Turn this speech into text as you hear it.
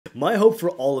My hope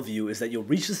for all of you is that you'll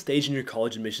reach the stage in your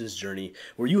college admissions journey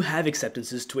where you have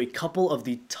acceptances to a couple of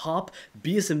the top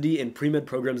BSMD and pre-med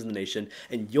programs in the nation,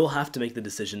 and you'll have to make the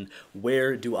decision,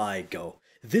 where do I go?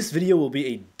 This video will be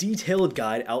a detailed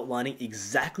guide outlining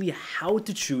exactly how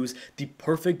to choose the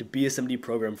perfect BSMD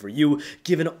program for you,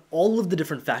 given all of the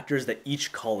different factors that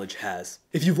each college has.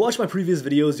 If you've watched my previous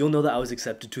videos, you'll know that I was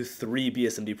accepted to 3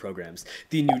 BSMD programs.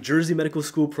 The New Jersey Medical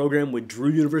School program with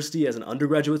Drew University as an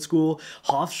undergraduate school,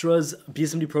 Hofstra's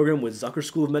BSMD program with Zucker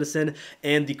School of Medicine,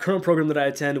 and the current program that I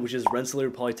attend, which is Rensselaer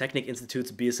Polytechnic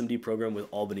Institute's BSMD program with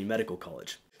Albany Medical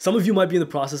College. Some of you might be in the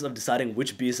process of deciding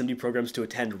which BSMD programs to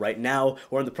attend right now,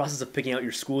 or in the process of picking out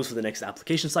your schools for the next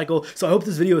application cycle, so I hope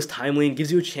this video is timely and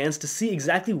gives you a chance to see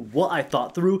exactly what I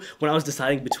thought through when I was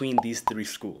deciding between these 3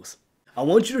 schools. I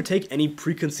want you to take any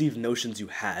preconceived notions you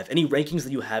have, any rankings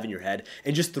that you have in your head,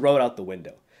 and just throw it out the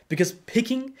window. Because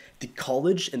picking the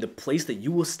college and the place that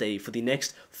you will stay for the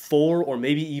next 4 or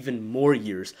maybe even more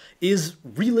years is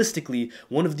realistically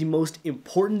one of the most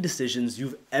important decisions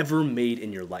you've ever made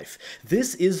in your life.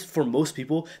 This is, for most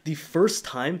people, the first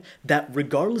time that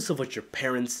regardless of what your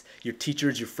parents, your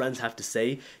teachers, your friends have to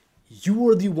say, you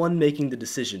are the one making the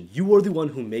decision. You are the one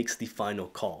who makes the final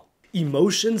call.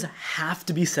 Emotions have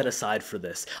to be set aside for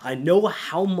this. I know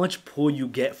how much pull you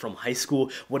get from high school,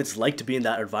 what it's like to be in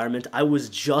that environment. I was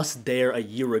just there a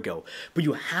year ago. But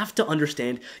you have to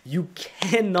understand you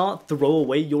cannot throw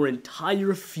away your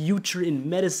entire future in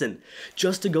medicine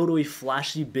just to go to a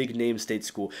flashy big name state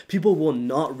school. People will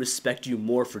not respect you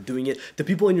more for doing it. The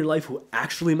people in your life who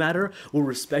actually matter will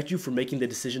respect you for making the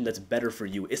decision that's better for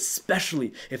you,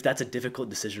 especially if that's a difficult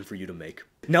decision for you to make.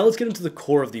 Now let's get into the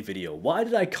core of the video. Why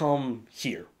did I come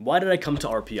here? Why did I come to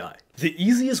RPI? The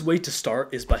easiest way to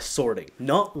start is by sorting,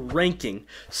 not ranking,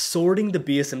 sorting the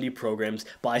BSMD programs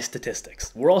by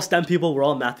statistics. We're all STEM people, we're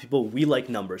all math people, we like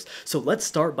numbers. So let's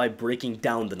start by breaking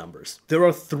down the numbers. There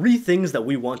are 3 things that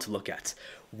we want to look at.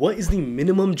 What is the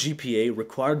minimum GPA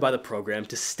required by the program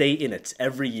to stay in it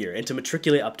every year and to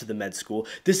matriculate up to the med school?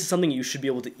 This is something you should be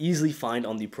able to easily find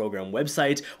on the program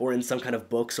website or in some kind of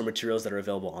books or materials that are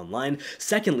available online.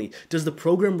 Secondly, does the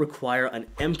program require an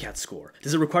MCAT score?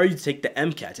 Does it require you to take the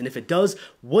MCAT? And if it does,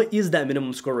 what is that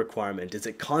minimum score requirement? Is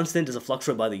it constant? Does it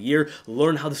fluctuate by the year?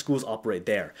 Learn how the schools operate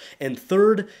there. And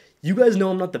third, you guys know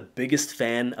I'm not the biggest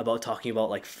fan about talking about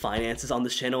like finances on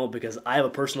this channel because I have a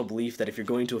personal belief that if you're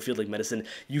going to a field like medicine,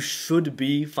 you should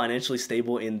be financially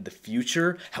stable in the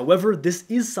future. However, this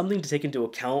is something to take into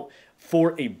account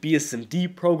for a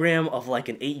BSMD program of like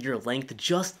an 8-year length,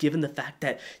 just given the fact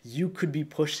that you could be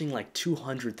pushing like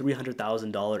 $200,000,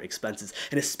 $300,000 expenses.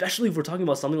 And especially if we're talking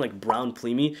about something like Brown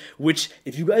Pleme, which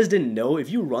if you guys didn't know,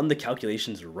 if you run the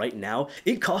calculations right now,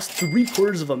 it costs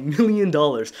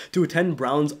 $750,000 to attend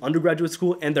Brown's undergraduate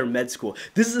school and their med school.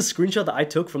 This is a screenshot that I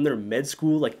took from their med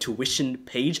school like tuition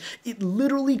page. It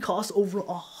literally costs over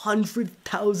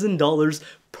 $100,000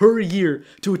 per year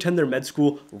to attend their med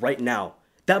school right now.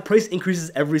 That price increases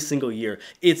every single year.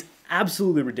 It's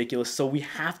absolutely ridiculous, so we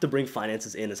have to bring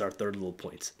finances in as our third little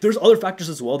point. There's other factors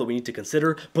as well that we need to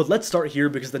consider, but let's start here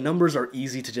because the numbers are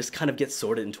easy to just kind of get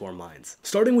sorted into our minds.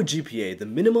 Starting with GPA, the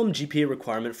minimum GPA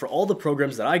requirement for all the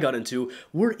programs that I got into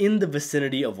were in the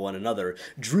vicinity of one another.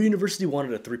 Drew University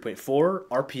wanted a 3.4,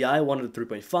 RPI wanted a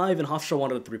 3.5, and Hofstra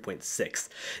wanted a 3.6.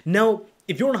 Now,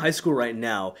 if you're in high school right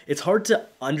now, it's hard to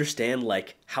understand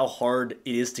like how hard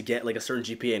it is to get like a certain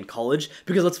GPA in college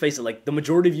because let's face it, like the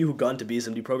majority of you who got into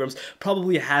BSMD programs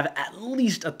probably have at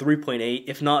least a 3.8,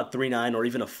 if not 3.9 or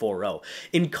even a 4.0.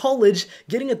 In college,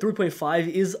 getting a 3.5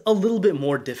 is a little bit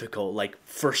more difficult, like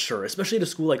for sure, especially at a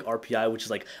school like RPI, which is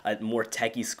like a more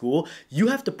techie school. You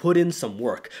have to put in some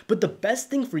work, but the best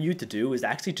thing for you to do is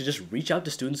actually to just reach out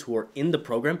to students who are in the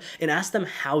program and ask them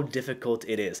how difficult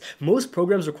it is. Most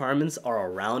programs requirements are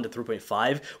around a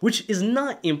 3.5, which is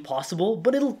not impossible,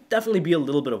 but it'll definitely be a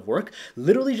little bit of work.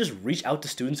 Literally just reach out to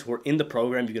students who are in the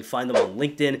program. You can find them on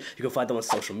LinkedIn, you can find them on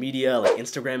social media like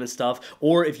Instagram and stuff,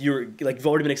 or if you're like you've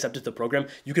already been accepted to the program,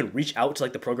 you can reach out to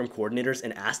like the program coordinators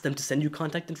and ask them to send you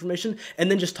contact information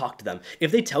and then just talk to them.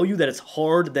 If they tell you that it's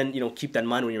hard, then keep that in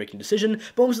mind when you're making a decision,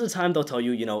 but most of the time they'll tell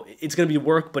you, it's going to be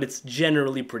work, but it's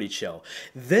generally pretty chill.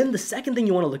 Then the second thing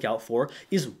you want to look out for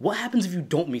is what happens if you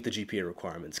don't meet the GPA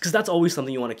requirements, because that's always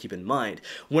something you want to keep in mind.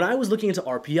 When I was looking into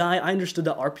RPI, I understood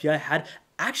that RPI had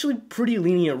actually pretty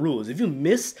lenient rules. If you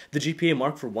miss the GPA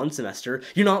mark for one semester,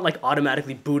 you're not like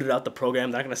automatically booted out the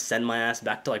program. They're not gonna send my ass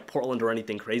back to like Portland or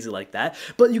anything crazy like that.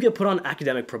 But you get put on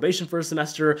academic probation for a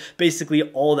semester. Basically,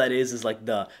 all that is like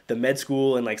the med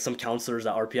school and like some counselors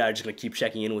at RPI are just gonna keep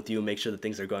checking in with you, make sure that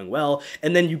things are going well,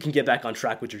 and then you can get back on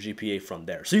track with your GPA from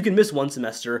there. So you can miss one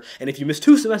semester, and if you miss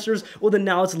 2 semesters, well then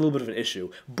now it's a little bit of an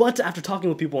issue. But after talking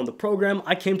with people in the program,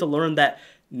 I came to learn that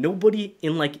nobody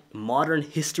in like modern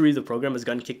history of the program has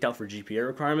gotten kicked out for GPA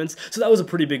requirements, so that was a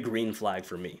pretty big green flag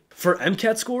for me. For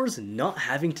MCAT scores, not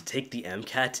having to take the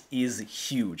MCAT is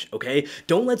huge, okay?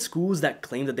 Don't let schools that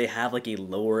claim that they have like a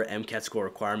lower MCAT score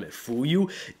requirement fool you.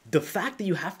 The fact that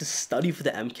you have to study for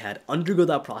the MCAT, undergo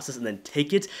that process, and then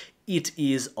take it, it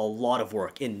is a lot of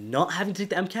work, and not having to take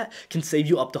the MCAT can save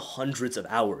you up to hundreds of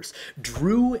hours.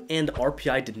 Drew and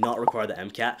RPI did not require the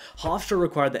MCAT. Hofstra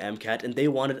required the MCAT, and they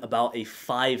wanted about a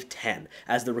 510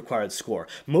 as the required score.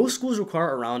 Most schools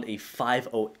require around a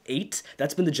 508.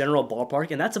 That's been the general ballpark,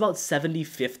 and that's about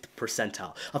 75th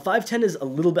percentile. A 510 is a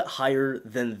little bit higher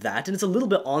than that, and it's a little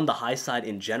bit on the high side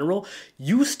in general.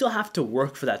 You still have to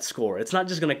work for that score. It's not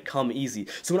just gonna come easy.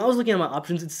 So when I was looking at my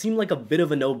options, it seemed like a bit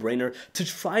of a no-brainer to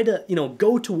try to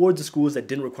go towards the schools that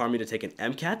didn't require me to take an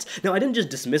MCAT. Now, I didn't just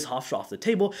dismiss Hofstra off the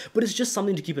table, but it's just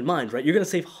something to keep in mind, right? You're going to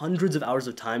save hundreds of hours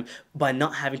of time by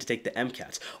not having to take the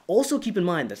MCAT. Also, keep in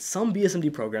mind that some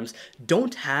BSMD programs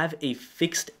don't have a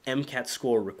fixed MCAT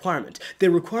score requirement. They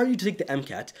require you to take the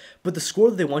MCAT, but the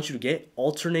score that they want you to get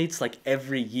alternates like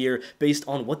every year based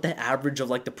on what the average of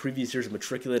like the previous year's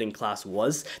matriculating class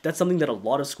was. That's something that a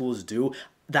lot of schools do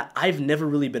that I've never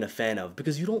really been a fan of,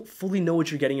 because you don't fully know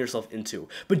what you're getting yourself into.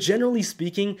 But generally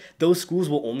speaking, those schools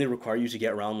will only require you to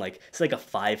get around like, it's like a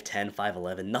 510,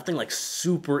 511, nothing like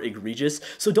super egregious.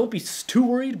 So don't be too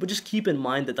worried, but just keep in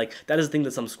mind that like that is the thing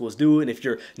that some schools do, and if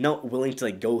you're not willing to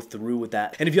like go through with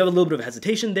that, and if you have a little bit of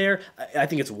hesitation there, I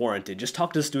think it's warranted. Just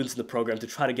talk to the students in the program to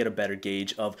try to get a better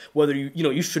gauge of whether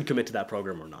you should commit to that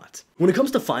program or not. When it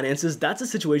comes to finances, that's a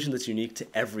situation that's unique to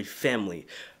every family.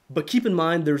 But keep in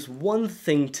mind, there's one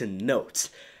thing to note.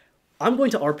 I'm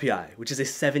going to RPI, which is a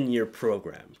 7-year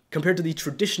program, compared to the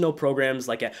traditional programs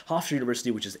like at Hofstra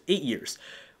University, which is 8 years.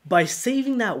 By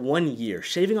saving that 1 year,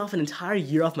 shaving off an entire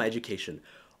year off my education,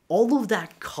 all of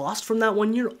that cost from that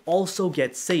 1 year also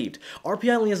gets saved.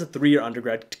 RPI only has a 3-year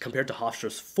undergrad compared to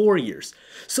Hofstra's 4 years.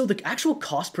 So the actual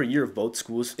cost per year of both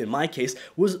schools, in my case,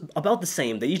 was about the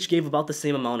same. They each gave about the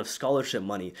same amount of scholarship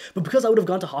money. But because I would have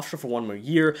gone to Hofstra for 1 more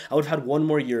year, I would have had 1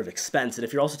 more year of expense. And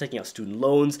if you're also taking out student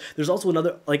loans, there's also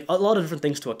a lot of different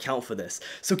things to account for this.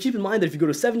 So keep in mind that if you go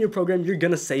to a 7-year program, you're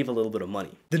gonna save a little bit of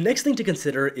money. The next thing to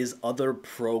consider is other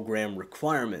program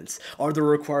requirements. Are there a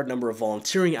required number of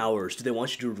volunteering hours? Do they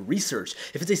want you to research?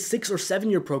 If it's a 6 or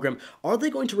 7-year program, are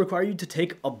they going to require you to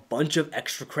take a bunch of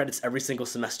extra credits every single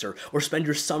semester, or spend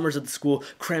your summers at the school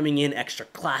cramming in extra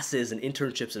classes and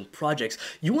internships and projects?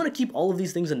 You want to keep all of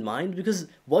these things in mind, because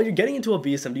while you're getting into a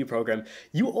BSMD program,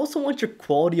 you also want your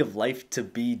quality of life to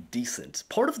be decent.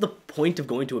 Part of the point of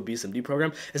going to a BSMD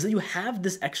program is that you have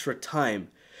this extra time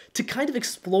to kind of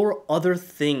explore other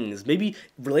things, maybe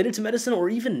related to medicine or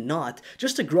even not,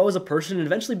 just to grow as a person and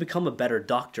eventually become a better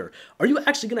doctor. Are you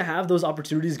actually going to have those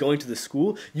opportunities going to the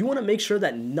school? You want to make sure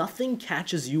that nothing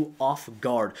catches you off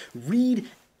guard. Read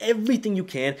everything you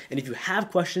can, and if you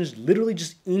have questions, literally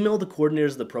just email the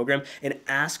coordinators of the program and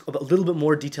ask a little bit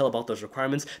more detail about those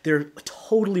requirements. They're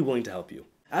totally willing to help you.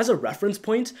 As a reference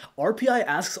point, RPI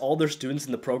asks all their students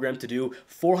in the program to do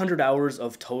 400 hours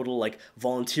of total like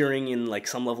volunteering in like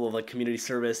some level of like community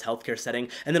service, healthcare setting,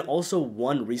 and then also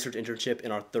 1 research internship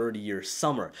in our 3rd year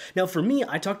summer. Now for me,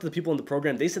 I talked to the people in the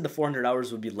program, they said the 400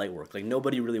 hours would be light work, like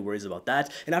nobody really worries about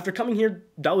that, and after coming here,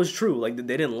 that was true, like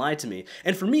they didn't lie to me.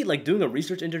 And for me, like doing a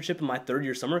research internship in my 3rd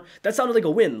year summer, that sounded like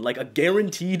a win, like a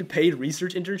guaranteed paid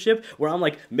research internship where I'm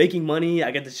like making money,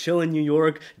 I get to chill in New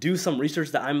York, do some research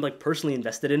that I'm like personally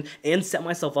invested in, and set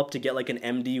myself up to get like an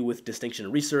MD with distinction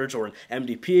in research or an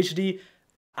MD PhD.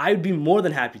 I'd be more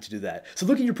than happy to do that. So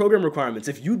look at your program requirements.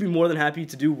 If you'd be more than happy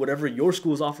to do whatever your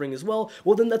school is offering as well,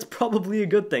 well then that's probably a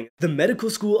good thing. The medical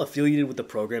school affiliated with the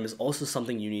program is also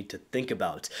something you need to think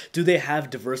about. Do they have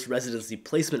diverse residency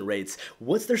placement rates?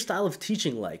 What's their style of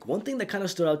teaching like? One thing that kind of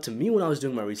stood out to me when I was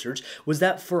doing my research was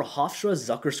that for Hofstra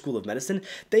Zucker School of Medicine,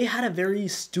 they had a very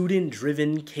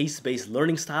student-driven, case-based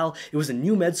learning style. It was a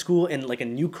new med school and like a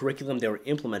new curriculum they were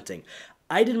implementing.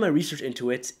 I did my research into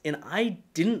it, and I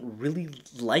didn't really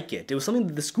like it. It was something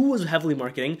that the school was heavily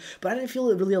marketing, but I didn't feel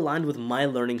it really aligned with my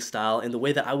learning style and the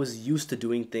way that I was used to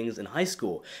doing things in high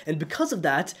school. And because of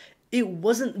that, it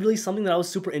wasn't really something that I was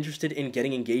super interested in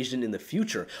getting engaged in the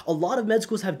future. A lot of med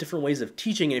schools have different ways of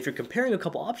teaching, and if you're comparing a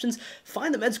couple options,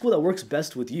 find the med school that works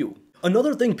best with you.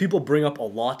 Another thing people bring up a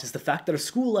lot is the fact that a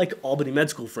school like Albany Med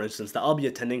School, for instance, that I'll be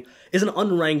attending, is an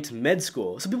unranked med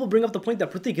school. So people bring up the point that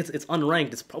Pratik, it's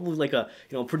unranked, it's probably like a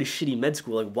pretty shitty med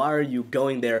school. Like, why are you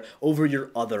going there over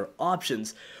your other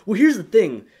options? Well, here's the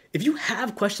thing. If you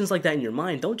have questions like that in your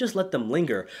mind, don't just let them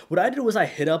linger. What I did was I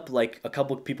hit up like a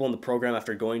couple of people in the program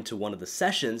after going to one of the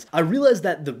sessions. I realized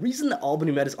that the reason that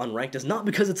Albany Med is unranked is not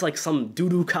because it's like some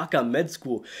doo-doo caca med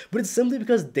school, but it's simply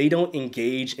because they don't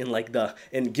engage in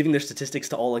giving their statistics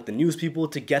to all like the news people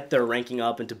to get their ranking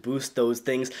up and to boost those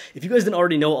things. If you guys didn't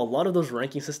already know, a lot of those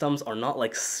ranking systems are not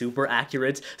like super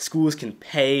accurate. Schools can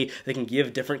pay, they can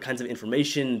give different kinds of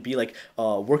information, be like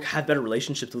have better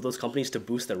relationships with those companies to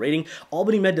boost their rating.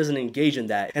 Albany Med doesn't engage in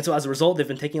that, and so as a result they've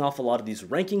been taking off a lot of these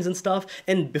rankings and stuff,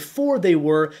 and before they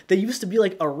used to be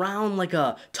like around like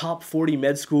a top 40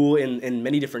 med school in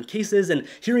many different cases, and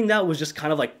hearing that was just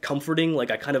kind of like comforting. Like,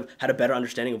 I kind of had a better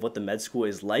understanding of what the med school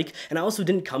is like, and I also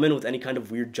didn't come in with any kind of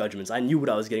weird judgments. I knew what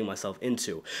I was getting myself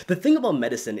into. The thing about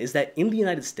medicine is that in the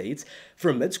United States, for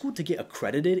a med school to get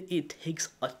accredited, it takes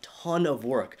a ton of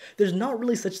work. There's not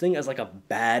really such thing as like a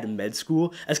bad med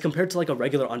school as compared to like a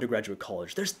regular undergraduate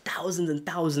college. There's thousands and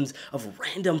thousands of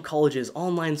random colleges,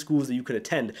 online schools that you could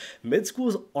attend. Med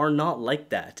schools are not like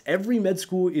that. Every med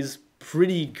school is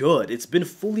pretty good. It's been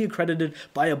fully accredited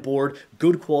by a board,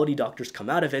 good quality doctors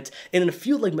come out of it, and in a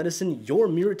field like medicine, your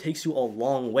merit takes you a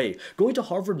long way. Going to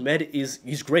Harvard Med is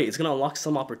great. It's going to unlock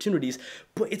some opportunities,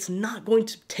 but it's not going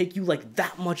to take you like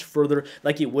that much further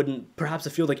like it would in perhaps a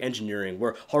field like engineering,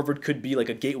 where Harvard could be like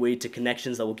a gateway to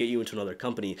connections that will get you into another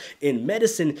company. In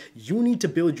medicine, you need to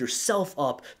build yourself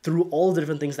up through all the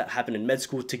different things that happen in med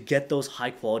school to get those high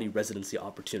quality residency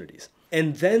opportunities.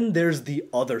 And then there's the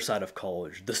other side of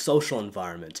college, the social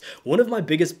environment. One of my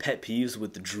biggest pet peeves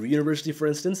with Drew University, for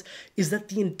instance, is that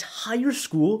the entire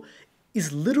school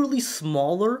is literally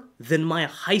smaller than my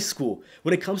high school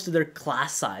when it comes to their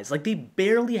class size. Like, they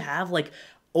barely have like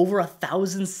over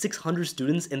 1,600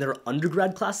 students in their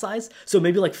undergrad class size, so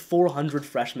maybe like 400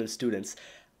 freshman students.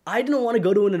 I didn't want to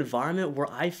go to an environment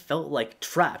where I felt like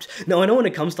trapped. Now, I know when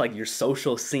it comes to like your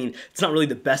social scene, it's not really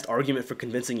the best argument for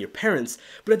convincing your parents,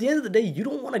 but at the end of the day, you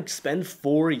don't want to spend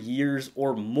 4 years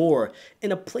or more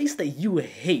in a place that you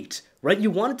hate, right? You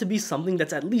want it to be something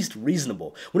that's at least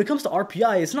reasonable. When it comes to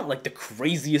RPI, it's not like the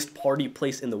craziest party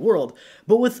place in the world,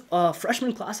 but with a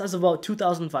freshman class size of about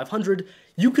 2,500,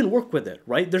 you can work with it,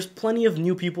 right? There's plenty of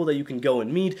new people that you can go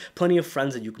and meet, plenty of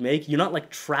friends that you can make. You're not like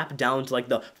trapped down to like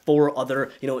the 4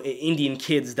 other, Indian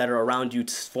kids that are around you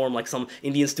to form like some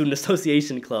Indian student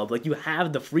association club. Like, you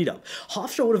have the freedom.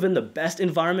 Hofstra would have been the best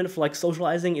environment for like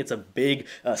socializing. It's a big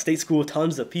state school,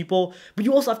 tons of people, but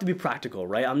you also have to be practical,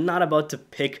 right? I'm not about to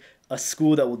pick a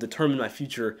school that will determine my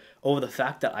future over the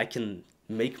fact that I can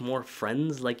make more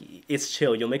friends. Like, it's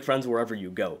chill. You'll make friends wherever you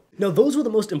go. Now, those were the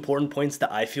most important points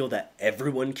that I feel that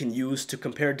everyone can use to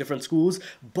compare different schools,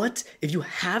 but if you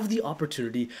have the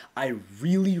opportunity, I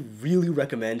really, really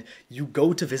recommend you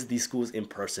go to visit these schools in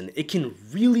person. It can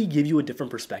really give you a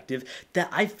different perspective that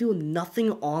I feel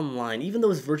nothing online, even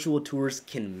those virtual tours,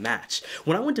 can match.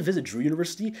 When I went to visit Drew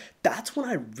University, that's when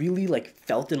I really like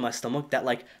felt in my stomach that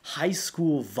like high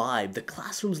school vibe. The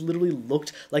classrooms literally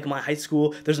looked like my high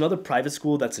school. There's another private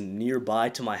school that's nearby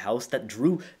to my house that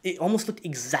it almost looked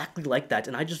exactly like that,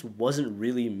 and I just wasn't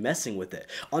really messing with it.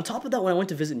 On top of that, when I went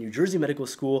to visit New Jersey Medical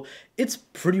School, it's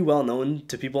pretty well known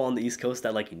to people on the East Coast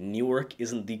that like Newark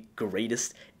isn't the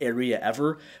greatest area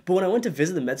ever, but when I went to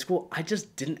visit the med school, I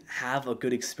just didn't have a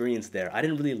good experience there. I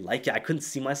didn't really like it. I couldn't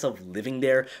see myself living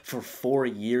there for 4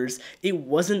 years. It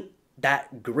wasn't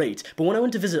that great. But when I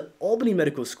went to visit Albany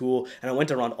Medical School and I went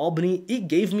around Albany, it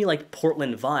gave me like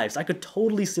Portland vibes. I could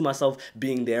totally see myself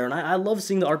being there, and I love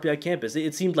seeing the RPI campus.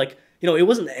 It seemed like, it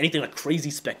wasn't anything like crazy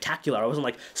spectacular. I wasn't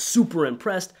like super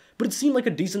impressed, but it seemed like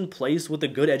a decent place with a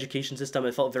good education system.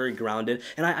 It felt very grounded,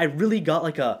 and I really got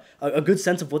like a good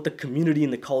sense of what the community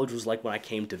in the college was like when I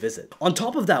came to visit. On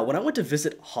top of that, when I went to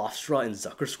visit Hofstra and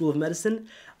Zucker School of Medicine,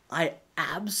 I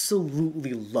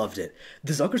absolutely loved it.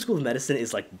 The Zucker School of Medicine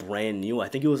is like brand new. I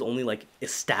think it was only like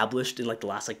established in like the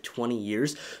last like 20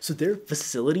 years. So their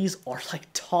facilities are like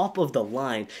top of the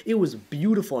line. It was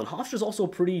beautiful. And Hofstra is also a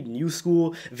pretty new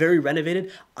school, very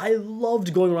renovated. I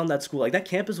loved going around that school. Like, that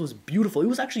campus was beautiful. It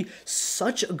was actually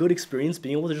such a good experience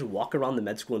being able to just walk around the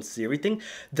med school and see everything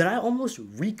that I almost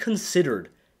reconsidered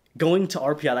going to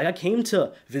RPI. Like, I came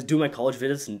to do my college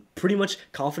visits and pretty much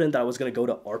confident that I was going to go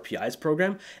to RPI's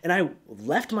program, and I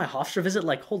left my Hofstra visit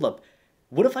like, hold up,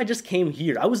 What if I just came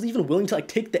here? I wasn't even willing to like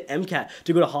take the MCAT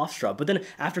to go to Hofstra, but then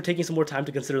after taking some more time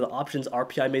to consider the options,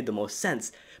 RPI made the most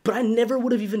sense. But I never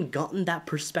would have even gotten that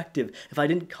perspective if I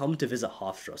didn't come to visit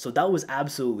Hofstra, so that was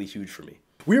absolutely huge for me.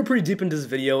 We are pretty deep into this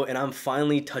video and I'm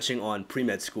finally touching on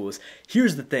pre-med schools.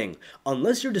 Here's the thing,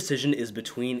 unless your decision is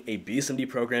between a BSMD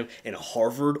program in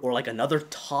Harvard or like another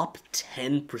top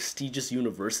 10 prestigious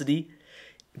university,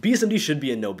 BSMD should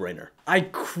be a no-brainer. I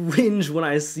cringe when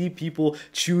I see people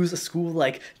choose a school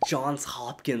like Johns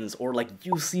Hopkins or like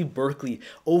UC Berkeley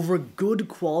over good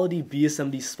quality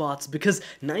BSMD spots because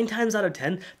 9 times out of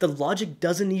 10, the logic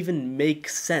doesn't even make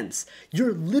sense.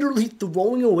 You're literally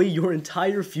throwing away your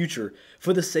entire future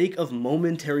for the sake of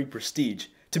momentary prestige.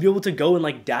 To be able to go and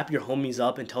like dap your homies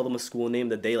up and tell them a school name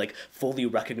that they like fully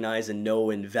recognize and know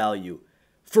and value.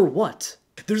 For what?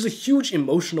 There's a huge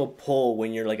emotional pull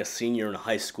when you're like a senior in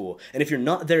high school, and if you're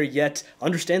not there yet,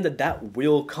 understand that that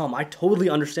will come. I totally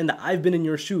understand that. I've been in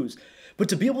your shoes. But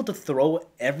to be able to throw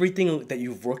everything that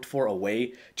you've worked for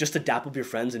away just to dap up your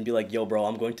friends and be like, yo bro,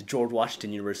 I'm going to George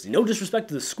Washington University. No disrespect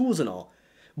to the schools and all,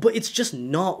 but it's just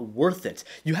not worth it.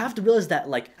 You have to realize that,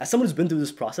 like, as someone who's been through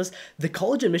this process, the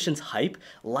college admissions hype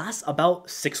lasts about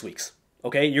 6 weeks.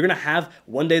 Okay, you're gonna have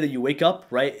one day that you wake up,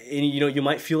 right, and you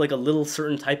might feel like a little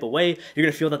certain type of way. You're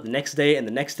gonna feel that the next day and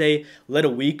the next day. Let a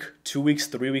week, 2 weeks,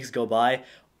 3 weeks go by.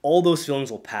 All those feelings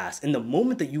will pass. And the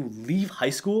moment that you leave high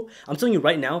school, I'm telling you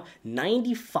right now,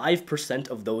 95%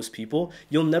 of those people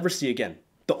you'll never see again.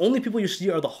 The only people you see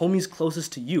are the homies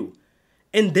closest to you.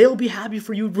 And they'll be happy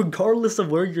for you regardless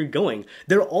of where you're going.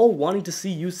 They're all wanting to see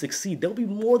you succeed. They'll be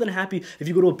more than happy if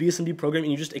you go to a BSMD program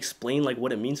and you just explain like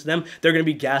what it means to them. They're going to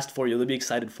be gassed for you. They'll be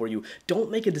excited for you.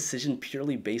 Don't make a decision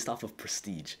purely based off of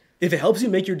prestige. If it helps you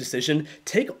make your decision,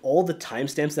 take all the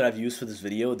timestamps that I've used for this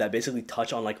video that basically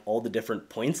touch on like all the different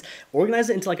points, organize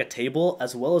it into like a table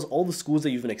as well as all the schools that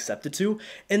you've been accepted to,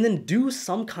 and then do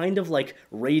some kind of like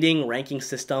ranking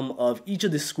system of each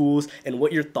of the schools and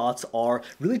what your thoughts are,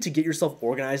 really to get yourself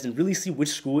organized and really see which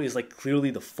school is like clearly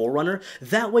the forerunner.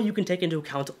 That way you can take into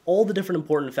account all the different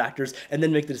important factors and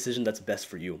then make the decision that's best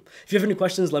for you. If you have any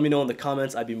questions, let me know in the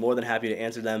comments. I'd be more than happy to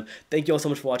answer them. Thank you all so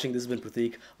much for watching. This has been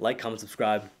Pratik. Like, comment,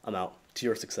 subscribe. I'm out. To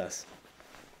your success.